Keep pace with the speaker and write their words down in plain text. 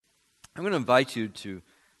I'm going to invite you to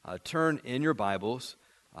turn in your Bibles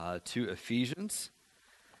to Ephesians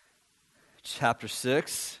chapter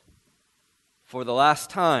 6 for the last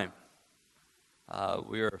time.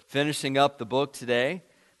 We are finishing up the book today,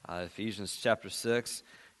 Ephesians chapter 6,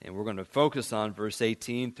 and we're going to focus on verse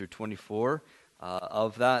 18 through 24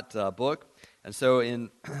 of that book. And so in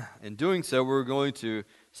doing so, we're going to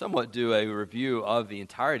somewhat do a review of the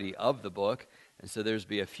entirety of the book. And so there's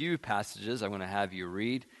be a few passages I'm going to have you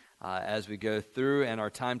read as we go through and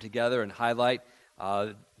our time together and highlight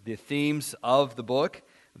the themes of the book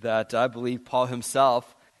that I believe Paul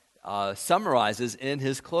himself summarizes in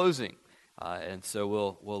his closing. And so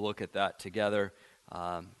we'll look at that together.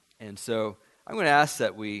 And so I'm going to ask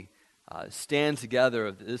that we stand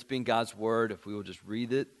together, this being God's word, if we will just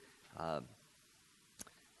read it,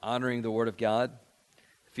 honoring the word of God.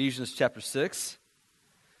 Ephesians chapter 6,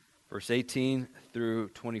 verse 18 through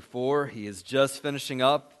 24. He is just finishing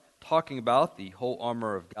up talking about the whole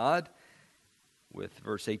armor of God, with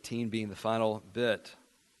verse 18 being the final bit.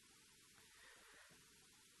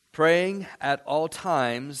 Praying at all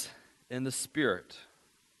times in the Spirit,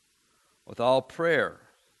 with all prayer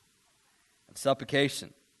and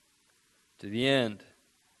supplication, to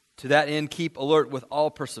that end keep alert with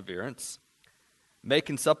all perseverance,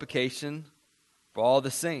 making supplication for all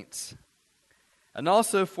the saints, and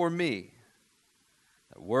also for me,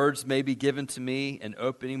 that words may be given to me in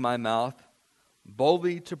opening my mouth,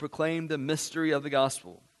 boldly to proclaim the mystery of the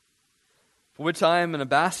gospel, for which I am an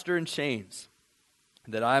ambassador in chains,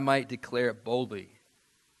 that I might declare it boldly,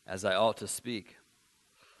 as I ought to speak.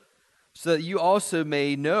 So that you also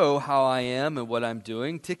may know how I am and what I'm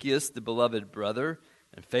doing. Tychicus, the beloved brother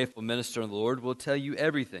and faithful minister in the Lord, will tell you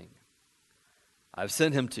everything. I've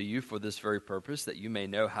sent him to you for this very purpose, that you may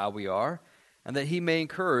know how we are, and that he may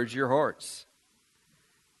encourage your hearts.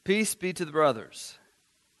 Peace be to the brothers,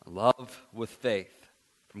 and love with faith,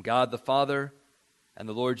 from God the Father and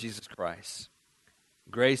the Lord Jesus Christ.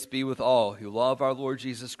 Grace be with all who love our Lord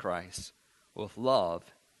Jesus Christ, with love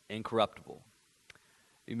incorruptible.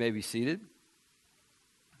 You may be seated.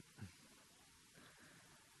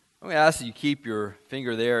 I'm going to ask that you keep your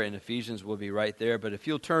finger there in Ephesians. We'll be right there. But if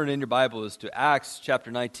you'll turn in your Bibles to Acts chapter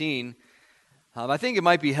 19, I think it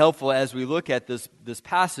might be helpful as we look at this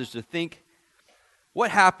passage to think what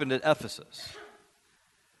happened at Ephesus.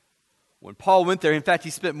 When Paul went there, in fact, he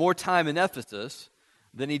spent more time in Ephesus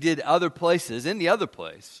than he did other places, in the other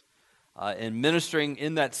place, in ministering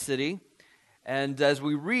in that city. And as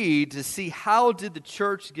we read to see how did the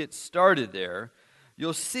church get started there,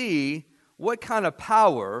 you'll see what kind of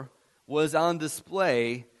power was on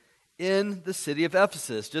display in the city of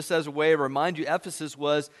Ephesus. Just as a way to remind you, Ephesus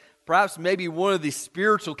was perhaps maybe one of the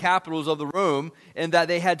spiritual capitals of the Rome, in that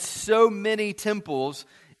they had so many temples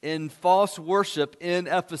in false worship in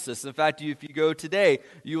Ephesus. In fact, if you go today,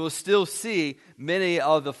 you will still see many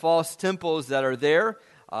of the false temples that are there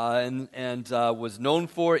and was known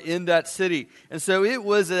for in that city. And so it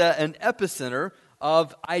was an epicenter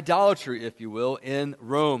of idolatry, if you will, in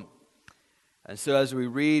Rome. And so as we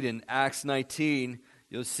read in Acts 19,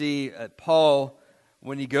 you'll see Paul,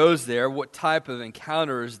 when he goes there, what type of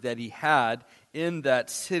encounters that he had in that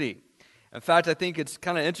city. In fact, I think it's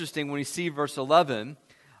kind of interesting when you see verse 11,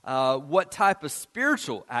 what type of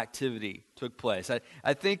spiritual activity took place.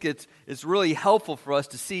 I think it's really helpful for us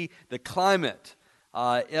to see the climate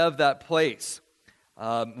of that place.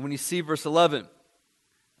 When you see verse 11,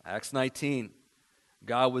 Acts 19,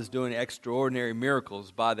 God was doing extraordinary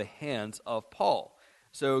miracles by the hands of Paul.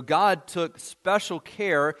 So God took special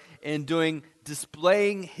care in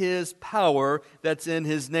displaying his power that's in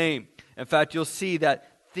his name. In fact, you'll see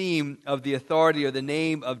that theme of the authority or the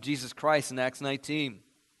name of Jesus Christ in Acts 19.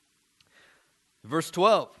 Verse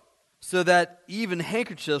 12, so that even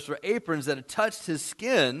handkerchiefs or aprons that had touched his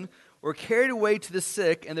skin were carried away to the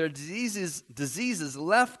sick, and their diseases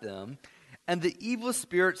left them, and the evil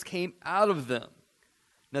spirits came out of them.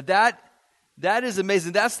 Now that is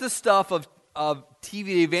amazing. That's the stuff of TV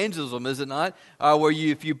evangelism, is it not? Where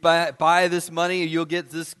if you buy this money, you'll get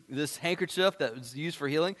this handkerchief that was used for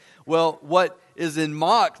healing. Well, what is in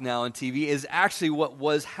mock now on TV is actually what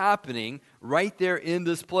was happening right there in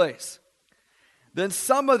this place. Then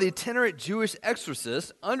some of the itinerant Jewish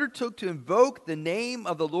exorcists undertook to invoke the name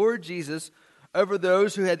of the Lord Jesus over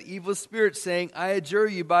those who had evil spirits, saying, I adjure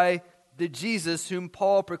you by the Jesus whom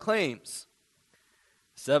Paul proclaims.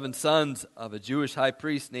 7 sons of a Jewish high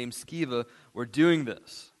priest named Sceva were doing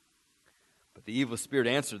this. But the evil spirit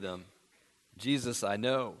answered them, Jesus I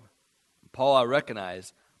know, Paul I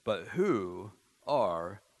recognize, but who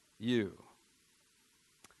are you?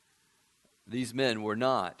 These men were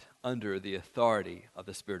not under the authority of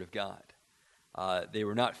the Spirit of God. They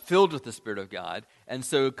were not filled with the Spirit of God, and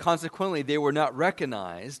so consequently they were not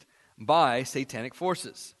recognized by satanic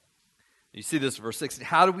forces. You see this in verse 16.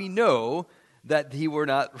 How do we know that they were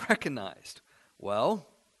not recognized? Well,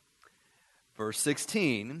 verse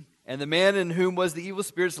 16, and the man in whom was the evil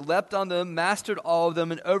spirits leapt on them, mastered all of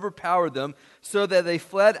them, and overpowered them, so that they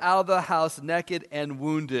fled out of the house naked and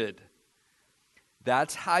wounded.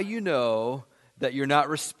 That's how you know that you're not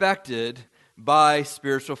respected by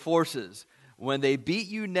spiritual forces. When they beat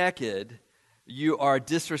you naked, you are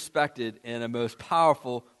disrespected in a most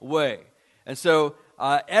powerful way. And so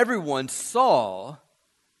everyone saw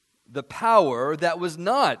the power that was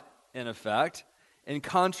not in effect, in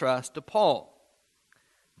contrast to Paul.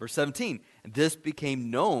 Verse 17, and this became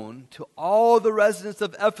known to all the residents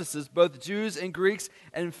of Ephesus, both Jews and Greeks,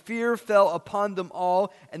 and fear fell upon them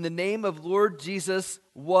all, and the name of Lord Jesus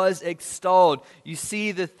was extolled. You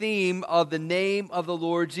see the theme of the name of the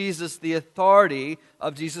Lord Jesus, the authority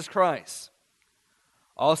of Jesus Christ.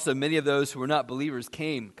 Also, many of those who were not believers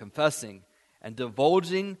came confessing and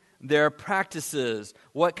divulging their practices.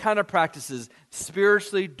 What kind of practices?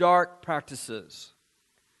 Spiritually dark practices,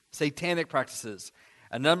 satanic practices.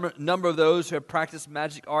 A number of those who had practiced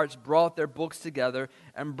magic arts brought their books together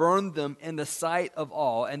and burned them in the sight of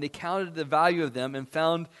all. And they counted the value of them and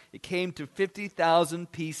found it came to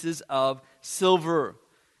 50,000 pieces of silver.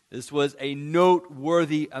 This was a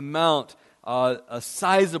noteworthy amount, a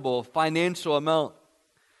sizable financial amount.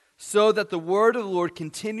 So that the word of the Lord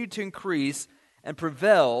continued to increase and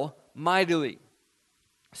prevail mightily.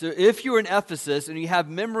 So if you're in Ephesus and you have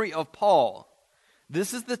memory of Paul,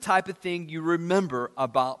 this is the type of thing you remember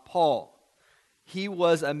about Paul. He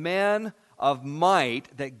was a man of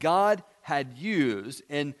might that God had used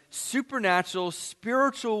in supernatural,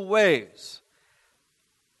 spiritual ways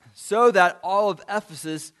so that all of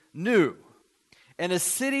Ephesus knew. In a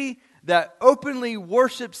city that openly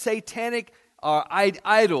worshiped satanic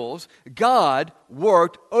idols, God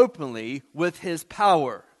worked openly with his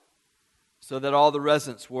power, so that all the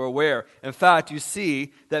residents were aware. In fact, you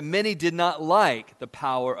see that many did not like the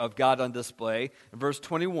power of God on display. In verse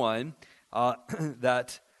 21,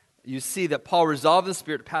 that you see that Paul resolved in the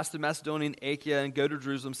Spirit to pass through Macedonia and Achaia and go to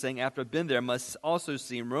Jerusalem, saying, after I've been there, I must also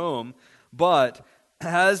see Rome. But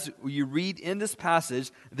as you read in this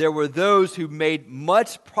passage, there were those who made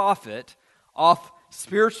much profit off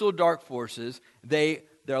spiritual dark forces. Their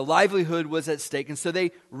livelihood was at stake, and so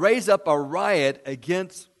they raise up a riot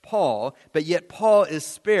against Paul, but yet Paul is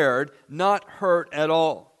spared, not hurt at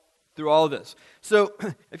all through all this. So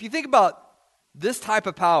if you think about this type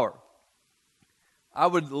of power,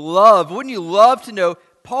 wouldn't you love to know,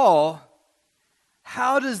 Paul,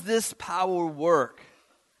 how does this power work?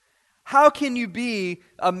 How can you be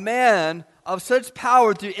a man of such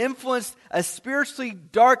power to influence a spiritually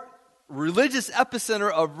dark religious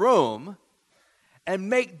epicenter of Rome and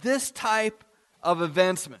make this type of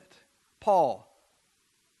advancement? Paul,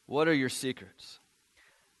 what are your secrets?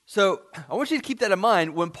 So I want you to keep that in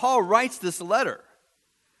mind when Paul writes this letter.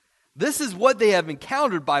 This is what they have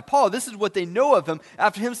encountered by Paul. This is what they know of him.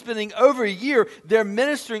 After him spending over a year there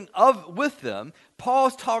ministering with them,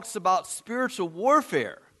 Paul talks about spiritual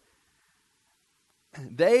warfare.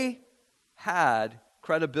 They had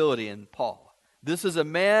credibility in Paul. This is a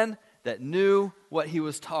man that knew what he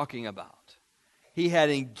was talking about. He had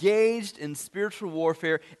engaged in spiritual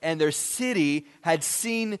warfare, and their city had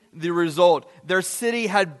seen the result. Their city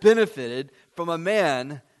had benefited from a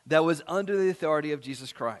man that was under the authority of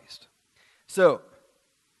Jesus Christ. So,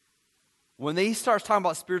 when he starts talking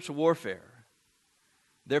about spiritual warfare,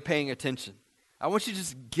 they're paying attention. I want you to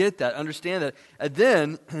just get that, understand that. And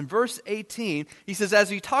then, in verse 18, he says,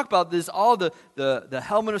 as we talk about this, all the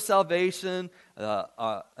helmet of salvation,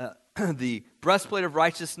 the breastplate of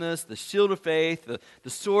righteousness, the shield of faith, the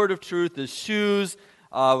sword of truth, the shoes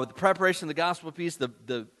with the preparation of the gospel of peace,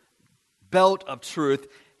 the belt of truth.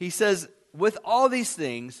 He says, with all these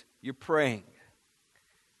things, you're praying.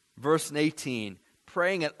 Verse 18,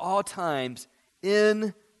 praying at all times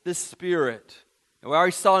in the Spirit. And we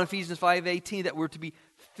already saw in Ephesians 5:18 that we're to be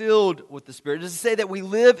filled with the Spirit. It doesn't say that we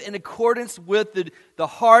live in accordance with the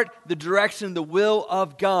heart, the direction, the will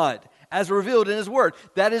of God, as revealed in His Word.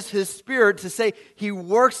 That is His Spirit, to say He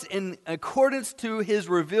works in accordance to His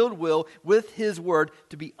revealed will with His Word,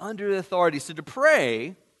 to be under the authority. So to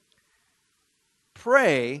pray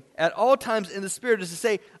at all times in the Spirit is to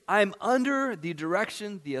say, I'm under the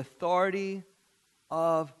direction, the authority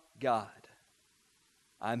of God.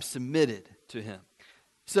 I'm submitted to Him.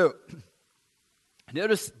 So,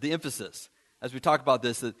 notice the emphasis as we talk about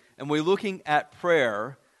this, and we're looking at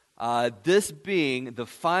prayer. This being the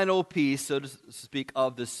final piece, so to speak,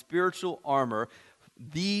 of the spiritual armor,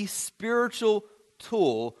 the spiritual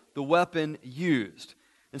tool, the weapon used.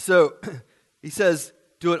 And so he says,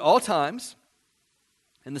 do it all times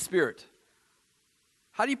in the Spirit.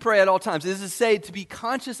 How do you pray at all times? This is to say to be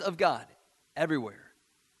conscious of God everywhere.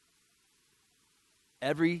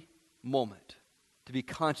 Every moment. To be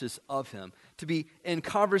conscious of Him. To be in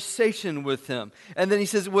conversation with Him. And then he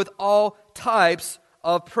says, with all types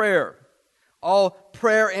of prayer. All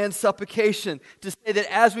prayer and supplication. To say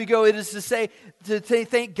that as we go, it is to say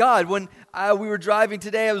thank God. When we were driving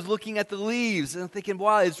today, I was looking at the leaves and I'm thinking,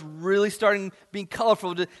 wow, it's really starting being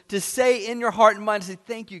colorful. To say in your heart and mind, to say,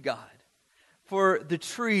 thank you, God, for the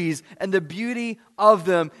trees and the beauty of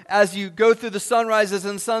them as you go through the sunrises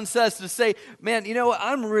and sunsets. To say, man, you know what?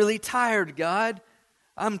 I'm really tired, God.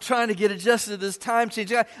 I'm trying to get adjusted to this time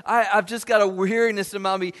change. I've just got a weariness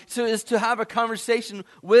about me. So it's to have a conversation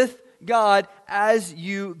with God as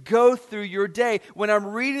you go through your day. When I'm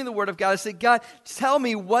reading the Word of God, I say, God, tell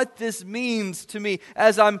me what this means to me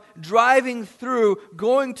as I'm driving through,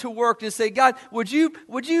 going to work, and say, God, would you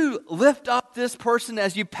lift up this person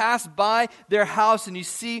as you pass by their house and you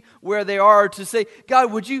see where they are? To say,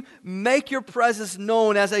 God, would you make your presence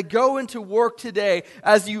known as I go into work today,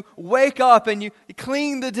 as you wake up and you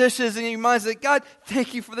clean the dishes and your mind say, God,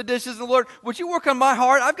 thank you for the dishes. And Lord, would you work on my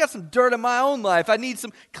heart? I've got some dirt in my own life. I need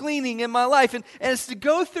some cleaning in my life. And it's to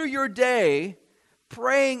go through your day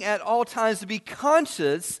praying at all times, to be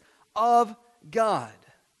conscious of God.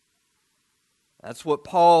 That's what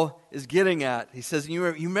Paul is getting at. He says, you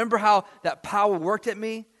remember how that power worked at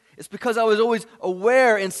me? It's because I was always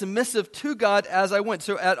aware and submissive to God as I went.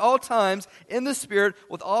 So at all times, in the Spirit,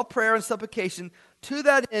 with all prayer and supplication, to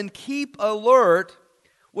that end, keep alert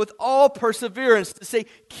with all perseverance. To say,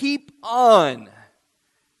 keep on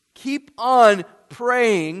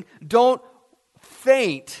praying. Don't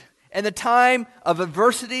faint in the time of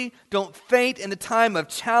adversity. Don't faint in the time of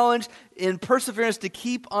challenge. In perseverance, to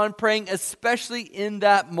keep on praying, especially in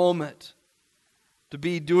that moment. To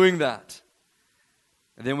be doing that.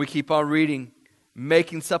 And then we keep on reading,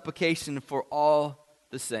 making supplication for all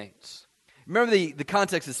the saints. Remember the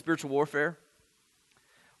context of spiritual warfare?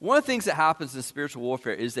 One of the things that happens in spiritual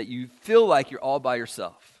warfare is that you feel like you're all by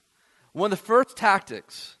yourself. One of the first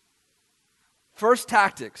tactics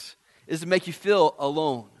is to make you feel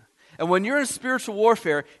alone. And when you're in spiritual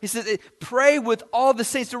warfare, he says, pray with all the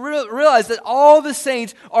saints, to realize that all the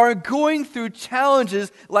saints are going through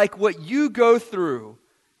challenges like what you go through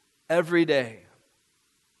every day.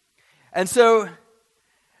 And so,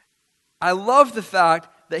 I love the fact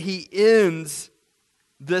that he ends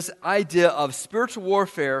this idea of spiritual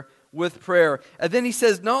warfare with prayer. And then he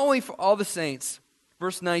says, not only for all the saints,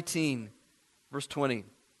 verse 19, verse 20,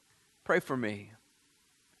 pray for me.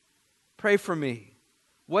 Pray for me.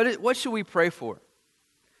 What should we pray for?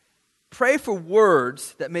 Pray for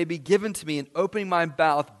words that may be given to me in opening my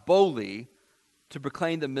mouth boldly to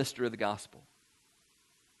proclaim the mystery of the gospel.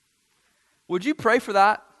 Would you pray for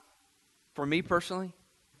that? For me personally?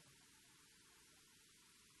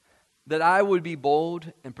 That I would be bold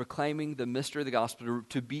in proclaiming the mystery of the gospel,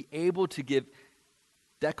 to be able to give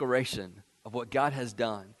declaration of what God has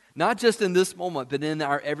done. Not just in this moment, but in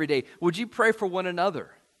our everyday. Would you pray for one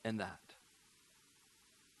another in that?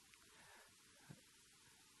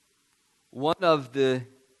 One of the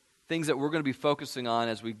things that we're going to be focusing on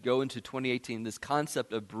as we go into 2018, this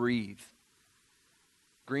concept of breathe.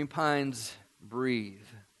 Green Pines breathe.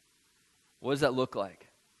 What does that look like?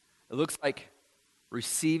 It looks like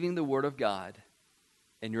receiving the Word of God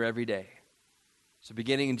in your everyday. So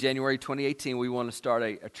beginning in January 2018, we want to start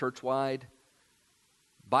a church-wide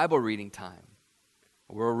Bible reading time.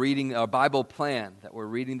 We're reading a Bible plan, that we're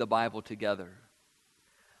reading the Bible together.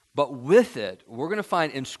 But with it, we're going to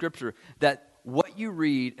find in Scripture that what you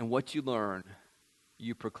read and what you learn,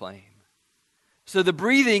 you proclaim. So the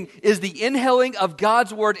breathing is the inhaling of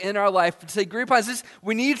God's Word in our life. To say, Green Pines,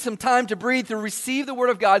 we need some time to breathe, to receive the Word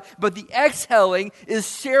of God, but the exhaling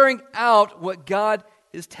is sharing out what God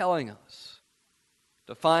is telling us.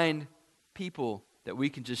 To find people that we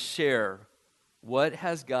can just share what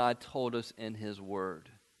has God told us in His Word.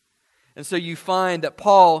 And so you find that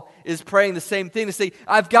Paul is praying the same thing, to say,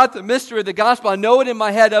 I've got the mystery of the gospel. I know it in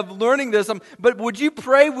my head of learning this. But would you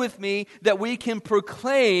pray with me that we can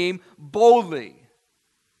proclaim boldly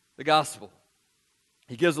the gospel?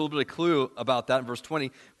 He gives a little bit of clue about that in verse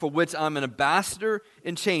 20, for which I'm an ambassador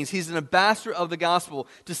in chains. He's an ambassador of the gospel,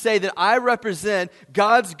 to say that I represent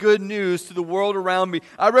God's good news to the world around me.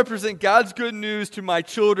 I represent God's good news to my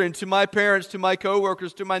children, to my parents, to my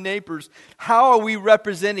coworkers, to my neighbors. How are we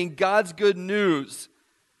representing God's good news?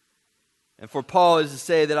 And for Paul is to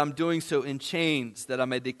say that I'm doing so in chains, that I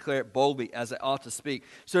may declare it boldly as I ought to speak.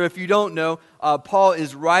 So if you don't know, Paul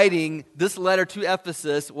is writing this letter to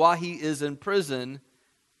Ephesus while he is in prison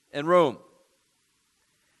in Rome.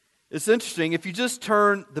 It's interesting, if you just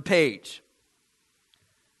turn the page,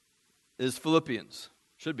 is Philippians,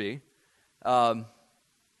 should be.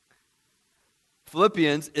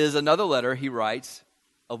 Philippians is another letter he writes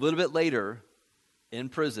a little bit later in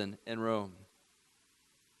prison in Rome.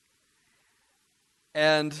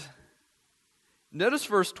 And notice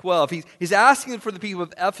verse 12. He's asking for the people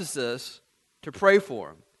of Ephesus to pray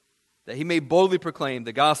for him, that he may boldly proclaim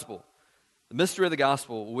the gospel, the mystery of the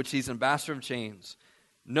gospel, which he's ambassador of chains,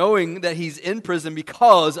 knowing that he's in prison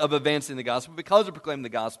because of advancing the gospel, because of proclaiming the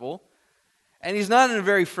gospel, and he's not in a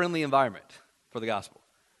very friendly environment for the gospel.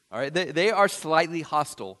 All right, they are slightly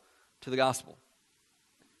hostile to the gospel.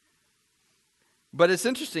 But it's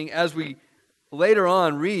interesting as we later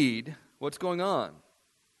on read what's going on.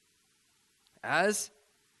 As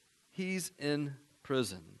he's in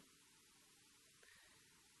prison,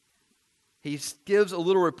 he gives a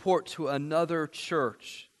little report to another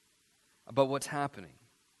church about what's happening.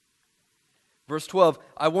 Verse 12,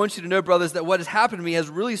 I want you to know, brothers, that what has happened to me has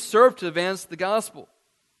really served to advance the gospel,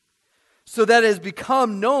 so that it has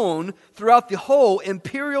become known throughout the whole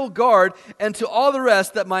imperial guard and to all the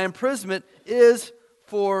rest that my imprisonment is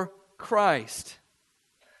for Christ.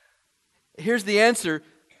 Here's the answer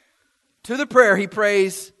to the prayer he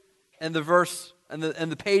prays in the verse and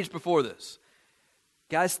the page before this.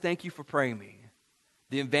 Guys, thank you for praying me.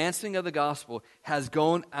 The advancing of the gospel has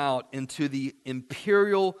gone out into the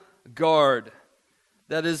imperial guard.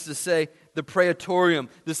 That is to say, the praetorium.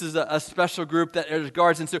 This is a special group that is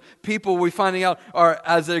guards. And so people we're finding out are,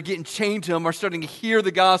 as they're getting chained to them, are starting to hear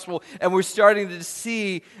the gospel. And we're starting to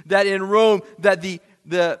see that in Rome, that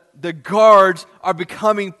the guards are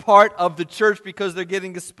becoming part of the church because they're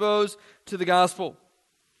getting exposed to the gospel.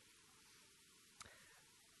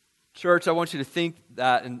 Church, I want you to think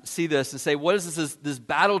that and see this and say, what is this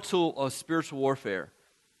battle tool of spiritual warfare?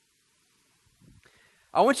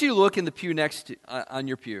 I want you to look in the pew next to, on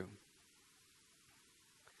your pew.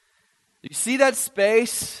 You see that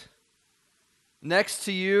space next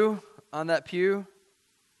to you on that pew?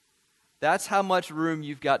 That's how much room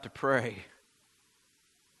you've got to pray,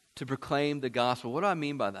 to proclaim the gospel. What do I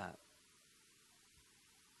mean by that?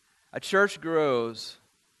 A church grows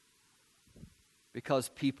because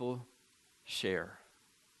people share.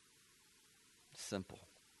 It's simple.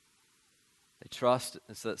 They trust.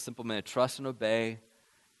 It's that simple man. Trust and obey.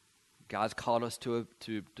 God's called us to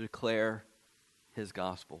declare His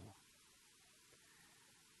gospel.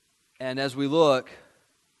 And as we look,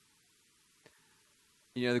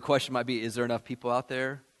 the question might be, is there enough people out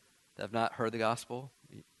there that have not heard the gospel?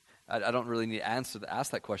 I don't really need to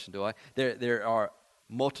ask that question, do I? There are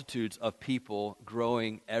multitudes of people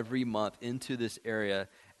growing every month into this area,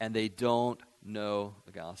 and they don't know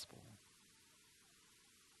the gospel.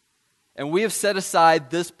 And we have set aside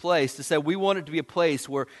this place to say we want it to be a place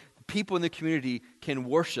where people in the community can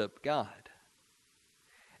worship God.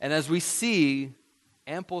 And as we see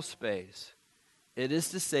ample space, it is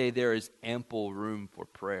to say there is ample room for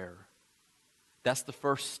prayer. That's the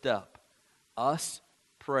first step. Us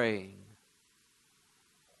praying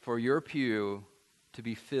for your pew to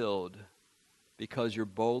be filled because you're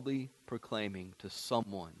boldly proclaiming to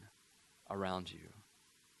someone around you.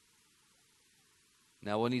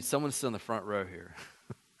 Now, we'll need someone to sit on the front row here.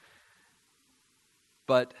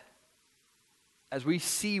 But as we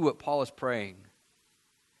see what Paul is praying,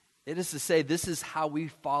 it is to say this is how we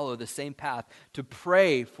follow the same path, to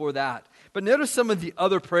pray for that. But notice some of the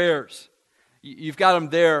other prayers. You've got them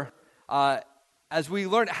there. As we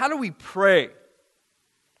learn, how do we pray?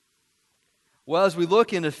 Well, as we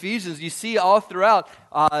look in Ephesians, you see all throughout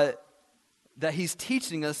that he's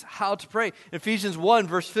teaching us how to pray. In Ephesians 1,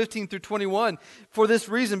 verse 15 through 21, for this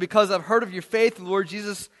reason, because I've heard of your faith in the Lord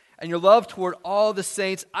Jesus and your love toward all the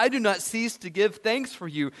saints, I do not cease to give thanks for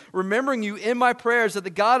you, remembering you in my prayers, that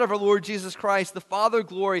the God of our Lord Jesus Christ, the Father of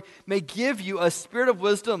glory, may give you a spirit of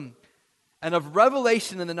wisdom and of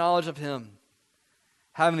revelation in the knowledge of him,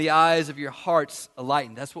 having the eyes of your hearts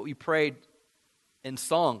enlightened. That's what we prayed in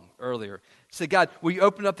song earlier. Say, God, will you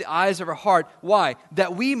open up the eyes of our heart? Why?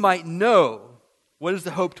 That we might know what is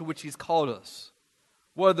the hope to which he's called us.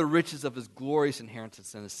 What are the riches of his glorious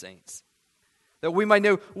inheritance in his saints? That we might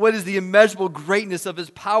know what is the immeasurable greatness of his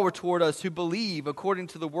power toward us who believe according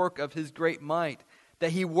to the work of his great might,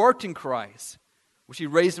 that he worked in Christ, which he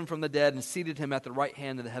raised him from the dead and seated him at the right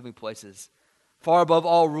hand of the heavenly places, far above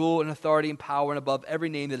all rule and authority and power and above every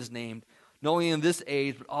name that is named, not only in this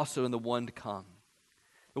age but also in the one to come.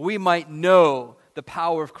 that we might know the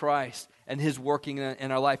power of Christ and His working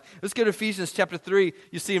in our life. Let's go to Ephesians chapter 3.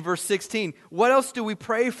 You see in verse 16, what else do we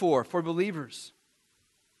pray for believers?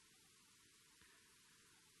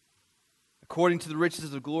 According to the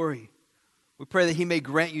riches of glory, we pray that He may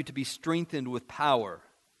grant you to be strengthened with power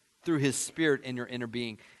through His Spirit in your inner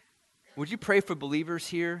being. Would you pray for believers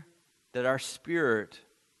here that our spirit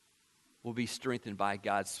will be strengthened by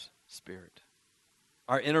God's Spirit?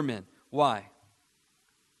 Our inner men. Why?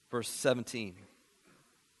 Verse 17.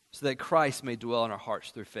 So that Christ may dwell in our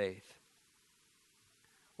hearts through faith.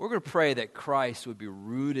 We're going to pray that Christ would be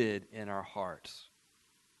rooted in our hearts,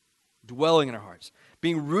 dwelling in our hearts,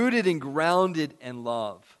 being rooted and grounded in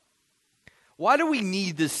love. Why do we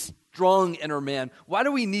need this strong inner man? Why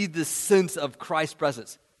do we need this sense of Christ's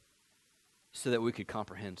presence? So that we could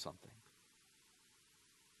comprehend something.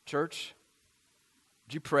 Church,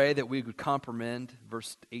 would you pray that we would comprehend,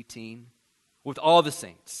 verse 18, with all the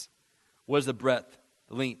saints, what is the breadth,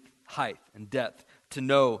 length, height, and depth, to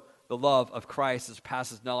know the love of Christ that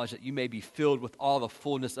surpasses knowledge, that you may be filled with all the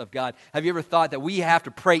fullness of God. Have you ever thought that we have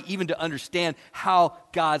to pray even to understand how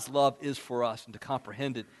God's love is for us and to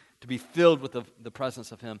comprehend it, to be filled with the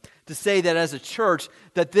presence of Him? To say that as a church,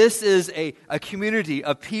 that this is a community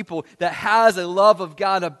of people that has a love of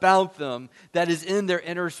God about them that is in their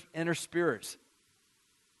inner spirits.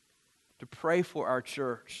 To pray for our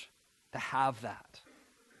church to have that.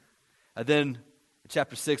 And then in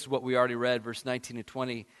chapter 6, what we already read, verse 19 and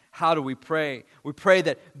 20, how do we pray? We pray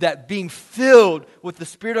that being filled with the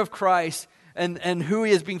Spirit of Christ and who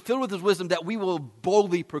He is, being filled with His wisdom, that we will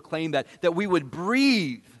boldly proclaim that we would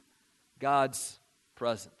breathe God's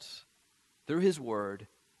presence through His Word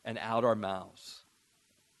and out our mouths.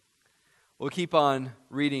 We'll keep on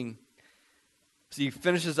reading. So he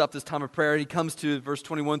finishes up this time of prayer, and he comes to verse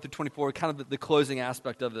 21 through 24, kind of the closing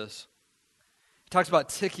aspect of this. He talks about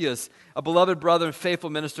Tychicus, a beloved brother and faithful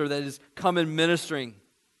minister that is come in ministering.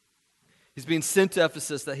 He's being sent to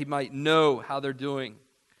Ephesus that he might know how they're doing.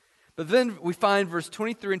 But then we find verse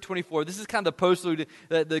 23 and 24. This is kind of the postlude,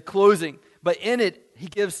 the closing. But in it, he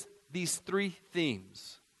gives these three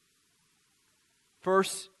themes.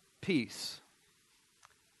 First, peace.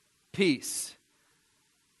 Peace.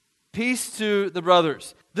 Peace to the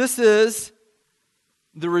brothers. This is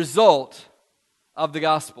the result of the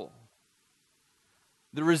gospel.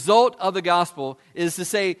 The result of the gospel is to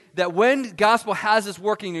say that when gospel has its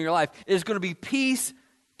working in your life, it is going to be peace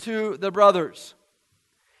to the brothers.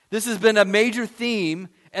 This has been a major theme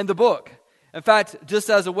in the book. In fact, just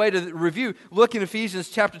as a way to review, look in Ephesians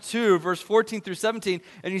chapter 2, verse 14 through 17,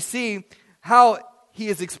 and you see how he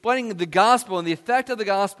is explaining the gospel and the effect of the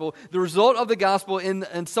gospel. The result of the gospel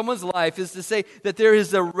in someone's life is to say that there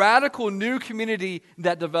is a radical new community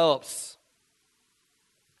that develops.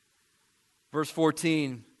 Verse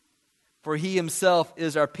 14, for He Himself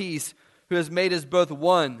is our peace, who has made us both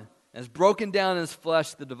one, and has broken down in His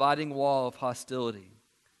flesh the dividing wall of hostility,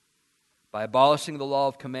 by abolishing the law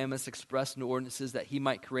of commandments expressed in ordinances, that He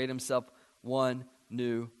might create Himself one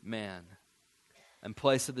new man, in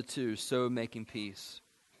place of the two, so making peace,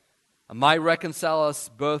 and might reconcile us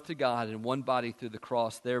both to God in one body through the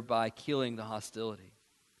cross, thereby killing the hostility.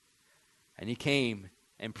 And He came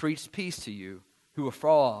and preached peace to you who were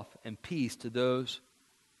far off, and peace to those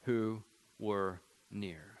who were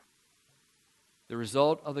near. The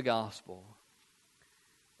result of the gospel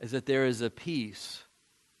is that there is a peace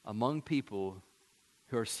among people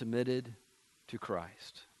who are submitted to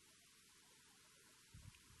Christ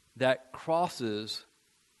that crosses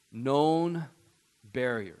known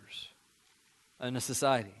barriers in a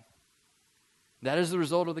society. That is the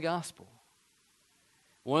result of the gospel.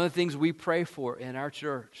 One of the things we pray for in our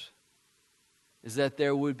church is that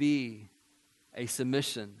there would be a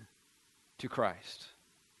submission to Christ,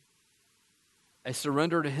 a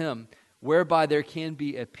surrender to Him, whereby there can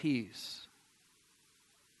be a peace.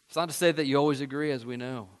 It's not to say that you always agree, as we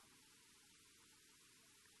know,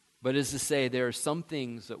 but it's to say there are some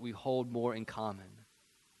things that we hold more in common.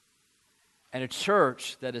 And a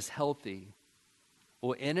church that is healthy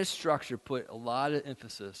will, in its structure, put a lot of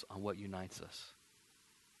emphasis on what unites us.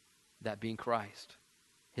 That being Christ,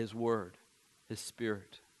 His Word, His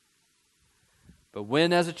Spirit. But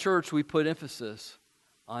when, as a church, we put emphasis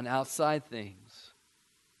on outside things,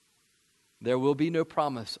 there will be no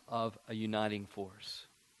promise of a uniting force.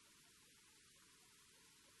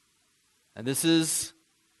 And this is,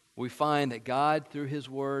 we find that God, through His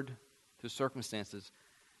Word, through circumstances,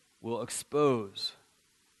 will expose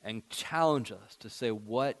and challenge us to say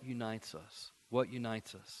what unites us. What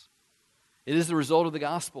unites us. It is the result of the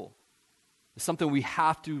gospel. It's something we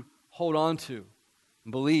have to hold on to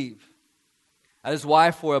and believe. That is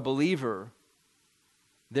why for a believer,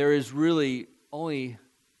 there is really only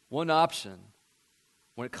one option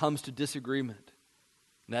when it comes to disagreement,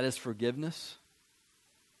 and that is forgiveness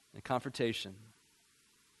and confrontation.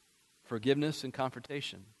 Forgiveness and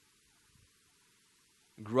confrontation.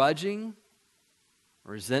 Grudging,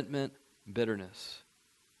 resentment, bitterness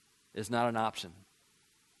is not an option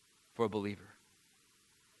for a believer.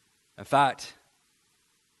 In fact,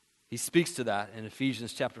 he speaks to that in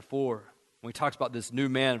Ephesians chapter 4 when he talks about this new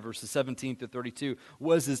man, verses 17 to 32.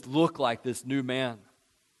 What does this look like, this new man?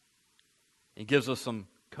 He gives us some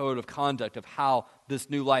code of conduct of how this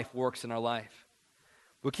new life works in our life.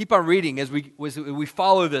 We'll keep on reading as we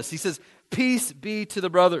follow this. He says, peace be to the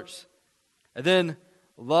brothers. And then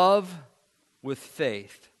love with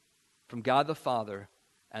faith from God the Father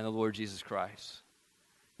and the Lord Jesus Christ.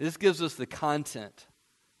 This gives us the content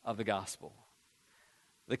of the gospel.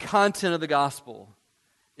 The content of the gospel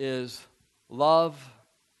is love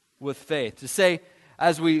with faith. To say,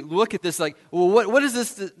 as we look at this, like, well, what does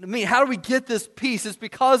this mean? How do we get this peace? It's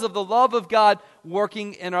because of the love of God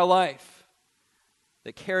working in our life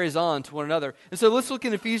that carries on to one another. And so let's look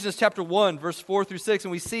in Ephesians chapter 1, verse 4 through 6,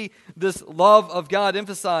 and we see this love of God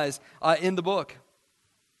emphasized in the book.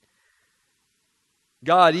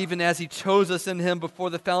 God, even as He chose us in Him before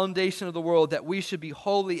the foundation of the world, that we should be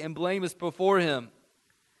holy and blameless before Him.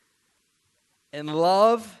 In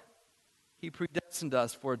love, He predestined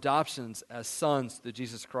us for adoptions as sons to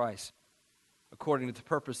Jesus Christ, according to the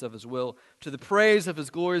purpose of His will, to the praise of His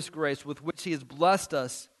glorious grace with which He has blessed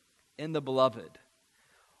us in the Beloved.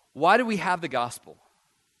 Why do we have the gospel?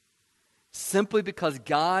 Simply because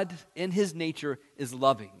God, in His nature, is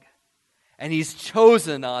loving. And He's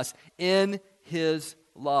chosen us in His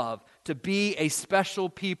love to be a special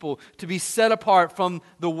people, to be set apart from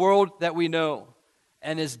the world that we know,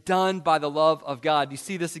 and is done by the love of God. You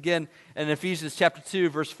see this again in Ephesians chapter 2,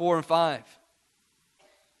 verse 4 and 5.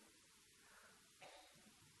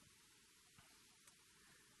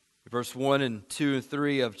 Verse 1 and 2 and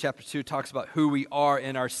 3 of chapter 2 talks about who we are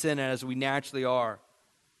in our sin as we naturally are,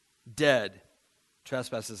 dead,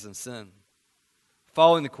 trespasses and sin,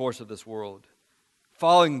 following the course of this world,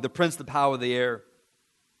 following the prince of the power of the air,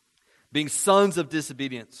 being sons of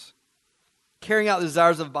disobedience, carrying out the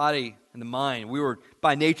desires of the body and the mind. We were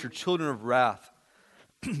by nature children of wrath.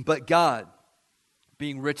 But God,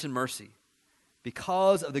 being rich in mercy,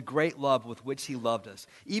 because of the great love with which He loved us,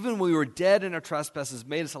 even when we were dead in our trespasses,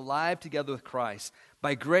 made us alive together with Christ.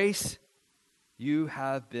 By grace you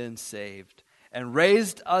have been saved, and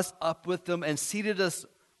raised us up with Him, and seated us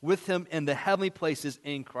with Him in the heavenly places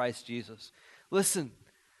in Christ Jesus. Listen,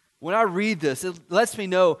 when I read this, it lets me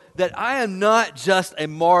know that I am not just a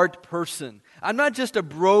marred person. I'm not just a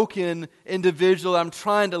broken individual I'm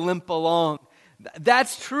trying to limp along.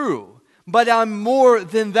 That's true. But I'm more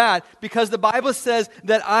than that, because the Bible says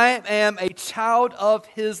that I am a child of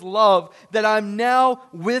His love, that I'm now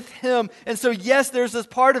with Him. And so yes, there's this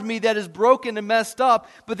part of me that is broken and messed up,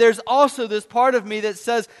 but there's also this part of me that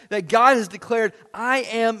says that God has declared I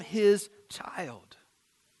am His child.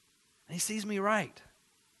 And He sees me right.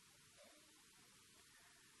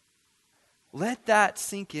 Let that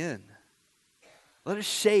sink in. Let it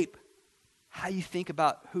shape how you think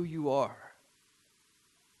about who you are.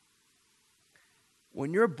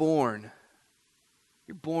 When you're born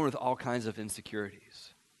with all kinds of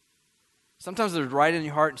insecurities. Sometimes they're right in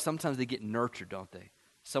your heart, and sometimes they get nurtured, don't they?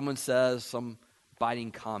 Someone says some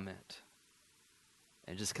biting comment,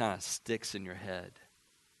 and it just kind of sticks in your head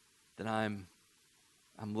that I'm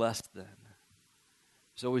less than.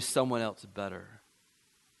 There's always someone else better.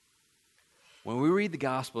 When we read the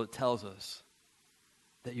gospel, it tells us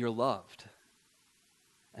that you're loved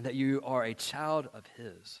and that you are a child of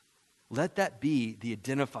His. Let that be the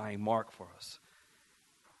identifying mark for us.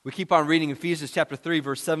 We keep on reading Ephesians chapter 3,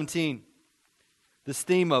 verse 17. This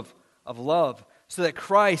theme of love. So that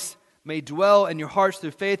Christ may dwell in your hearts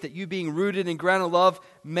through faith, that you being rooted in ground of love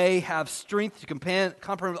may have strength to comprehend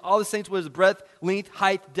with all the saints what is breadth, length,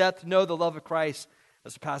 height, depth, to know the love of Christ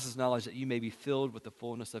that surpasses knowledge, that you may be filled with the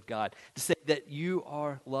fullness of God. To say that you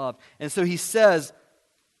are loved. And so he says,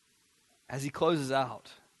 as he closes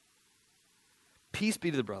out, peace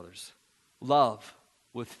be to the brothers. Love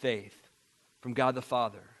with faith from God the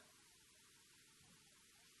Father,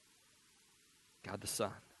 God the Son.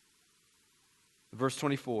 Verse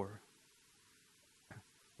 24.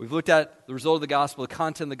 We've looked at the result of the gospel, the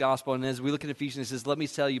content of the gospel, and as we look at Ephesians, it says, let me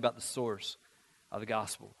tell you about the source of the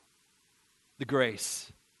gospel. The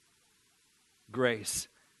grace. Grace.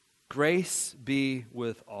 Grace be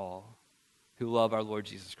with all who love our Lord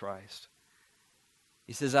Jesus Christ.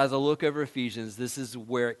 He says, as I look over Ephesians, this is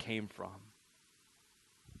where it came from.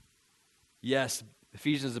 Yes,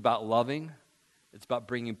 Ephesians is about loving. It's about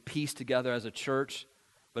bringing peace together as a church.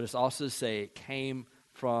 But it's also to say it came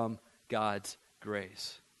from God's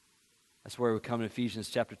grace. That's where we come in Ephesians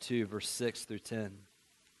chapter 2, verse 6 through 10.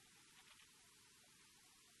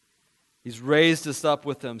 He's raised us up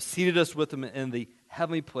with him, seated us with him in the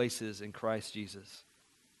heavenly places in Christ Jesus,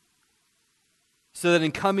 so that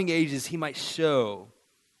in coming ages he might show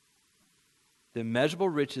the immeasurable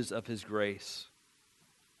riches of his grace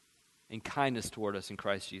and kindness toward us in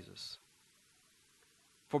Christ Jesus.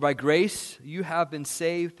 For by grace you have been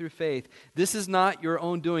saved through faith. This is not your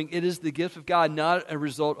own doing. It is the gift of God, not a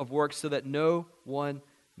result of works, so that no one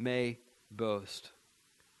may boast.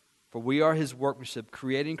 For we are his workmanship,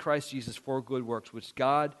 created in Christ Jesus for good works, which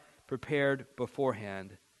God prepared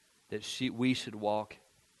beforehand that we should walk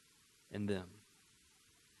in them.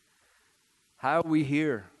 How are we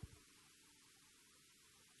here?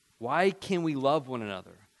 Why can we love one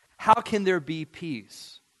another? How can there be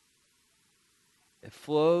peace? It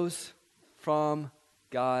flows from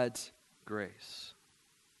God's grace.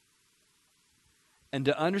 And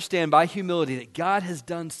to understand by humility that God has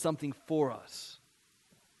done something for us.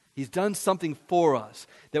 He's done something for us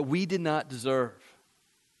that we did not deserve.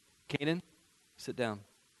 Canaan, sit down.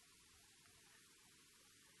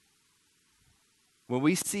 When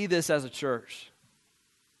we see this as a church,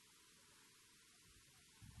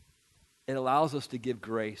 it allows us to give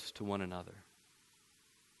grace to one another.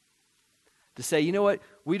 To say, you know what,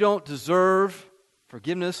 we don't deserve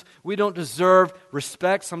forgiveness. We don't deserve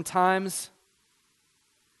respect sometimes.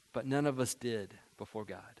 But none of us did before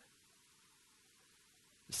God.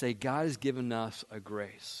 To say, God has given us a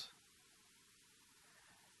grace.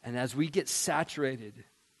 And as we get saturated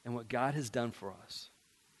in what God has done for us,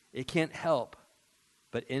 it can't help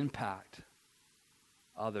but impact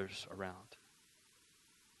others around.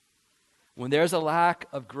 When there's a lack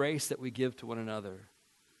of grace that we give to one another,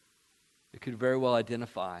 it could very well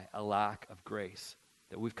identify a lack of grace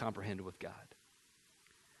that we've comprehended with God.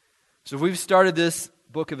 So we've started this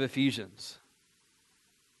book of Ephesians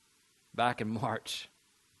back in March.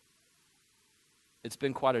 It's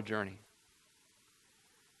been quite a journey.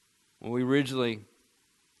 When I originally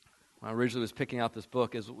was picking out this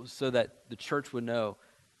book, it was so that the church would know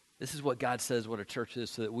this is what God says what a church is,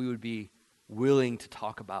 so that we would be willing to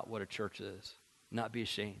talk about what a church is, not be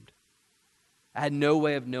ashamed. I had no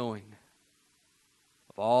way of knowing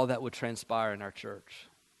of all that would transpire in our church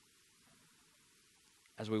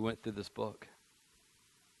as we went through this book.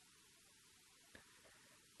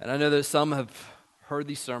 And I know that some have heard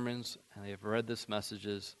these sermons and they have read these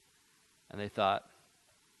messages and they thought,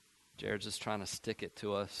 Jared's just trying to stick it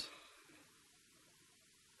to us.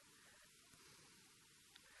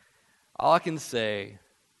 All I can say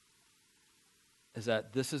is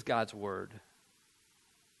that this is God's word.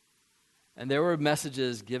 And there were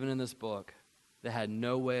messages given in this book that had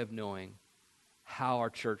no way of knowing how our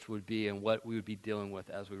church would be and what we would be dealing with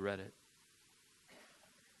as we read it.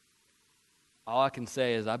 All I can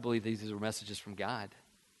say is I believe these are messages from God.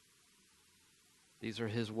 These are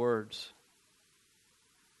his words.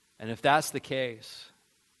 And if that's the case,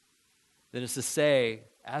 then it's to say,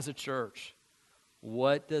 as a church,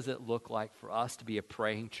 what does it look like for us to be a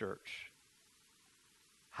praying church?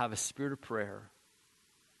 Have a spirit of prayer.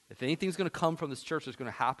 If anything's going to come from this church, it's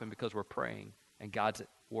going to happen because we're praying and God's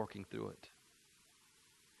working through it.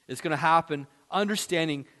 It's going to happen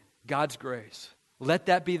understanding God's grace. Let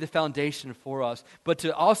that be the foundation for us. But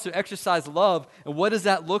to also exercise love, and what does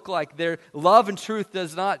that look like? Their love and truth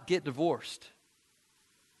does not get divorced.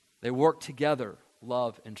 They work together,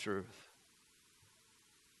 love and truth.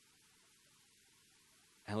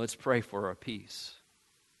 And let's pray for a peace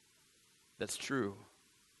that's true.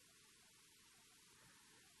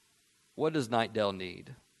 What does Knightdale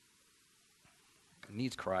need? It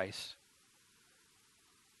needs Christ.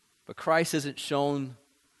 But Christ isn't shown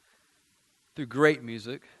through great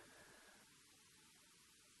music.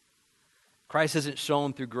 Christ isn't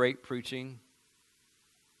shown through great preaching.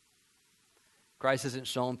 Christ isn't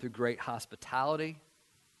shown through great hospitality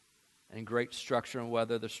and great structure, and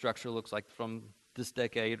whether the structure looks like from this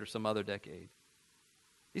decade or some other decade.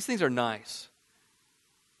 These things are nice,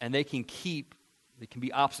 and they can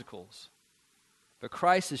be obstacles. But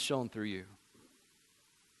Christ is shown through you.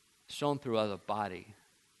 Shown through a body,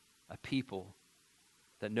 a people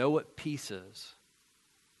that know what peace is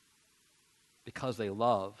because they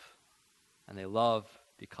love, and they love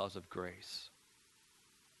because of grace.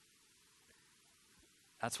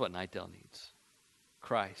 That's what Knightdale needs.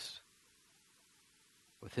 Christ,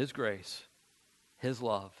 with his grace, his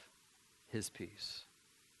love, his peace.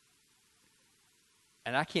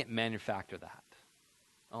 And I can't manufacture that.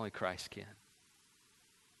 Only Christ can.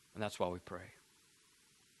 And that's why we pray.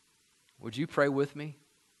 Would you pray with me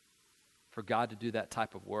for God to do that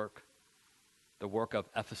type of work? The work of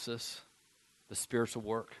Ephesus, the spiritual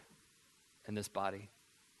work in this body?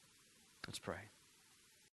 Let's pray.